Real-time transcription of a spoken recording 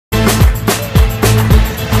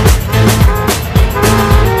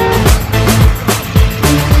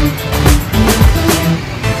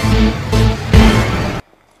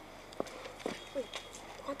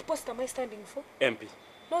standing for? MP.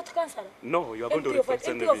 Not councillor? No, you are going to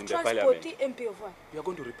represent them in the parliament. MP of what? You are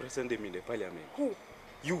going to represent them in the parliament. Who?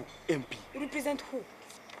 You, MP. Represent who?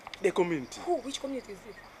 The community. Who? Which community is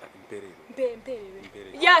this?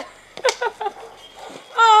 Mperere. Yeah.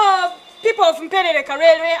 Oh, people of Mperere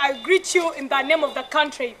Karere, I greet you in the name of the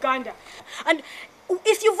country, Uganda. And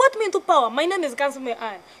if you vote me into power, my name is Kansiime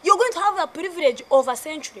Anne. You're going to have the privilege of a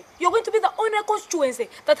century. You're going to be the only constituency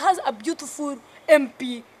that has a beautiful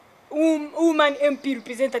MP, woman MP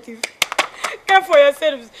representative. Care for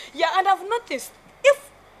yourselves. Yeah, and I've noticed, if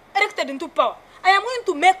elected into power, I am going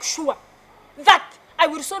to make sure that I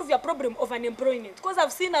will solve your problem of unemployment. Because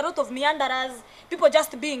I've seen a lot of meanderers, people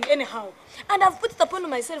just being anyhow. And I've put it upon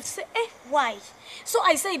myself to say, why? So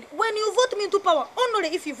I said, when you vote me into power, only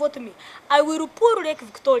if you vote me, I will pull Lake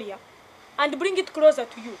Victoria and bring it closer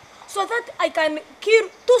to you. So that I can kill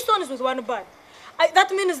 2 stones with 1 bird. That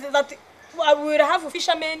means that I will have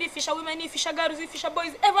fishermen, fisherwomen, fisher girls, fisher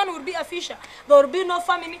boys. Everyone will be a fisher. There will be no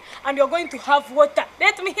famine, and you're going to have water.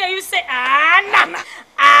 Let me hear you say, Anna.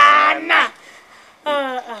 Anna.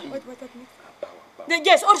 What that means?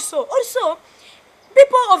 Yes, also,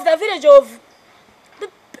 people of the village of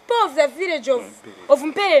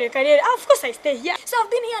Mperere Karere. Of course, I stay here. So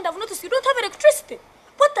I've been here and I've noticed you don't have electricity.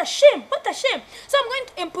 What a shame! What a shame! So I'm going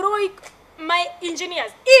to employ my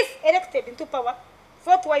engineers. If elected into power,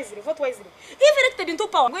 vote wisely, vote wisely. If elected into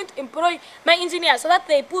power, I'm going to employ my engineers so that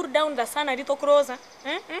they pull down the sun a little closer,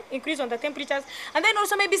 increase on the temperatures, and then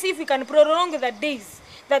also maybe see if we can prolong the days,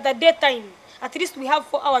 the daytime. At least we have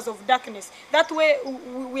 4 hours of darkness. That way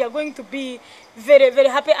we are going to be very, very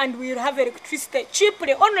happy and we will have electricity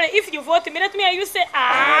cheaply. Only if you vote me. Let me hear you say,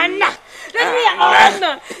 Anna. Let me hear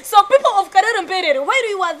Anna. So people of Karere Mperere, while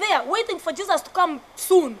you are there waiting for Jesus to come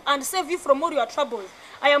soon and save you from all your troubles,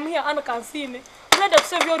 I am here, Anna Kansiime, ready to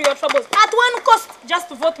save you all your troubles. At 1 cost, just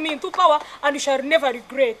to vote me into power and you shall never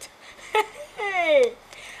regret. Hey,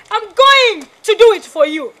 I'm going to do it for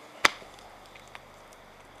you.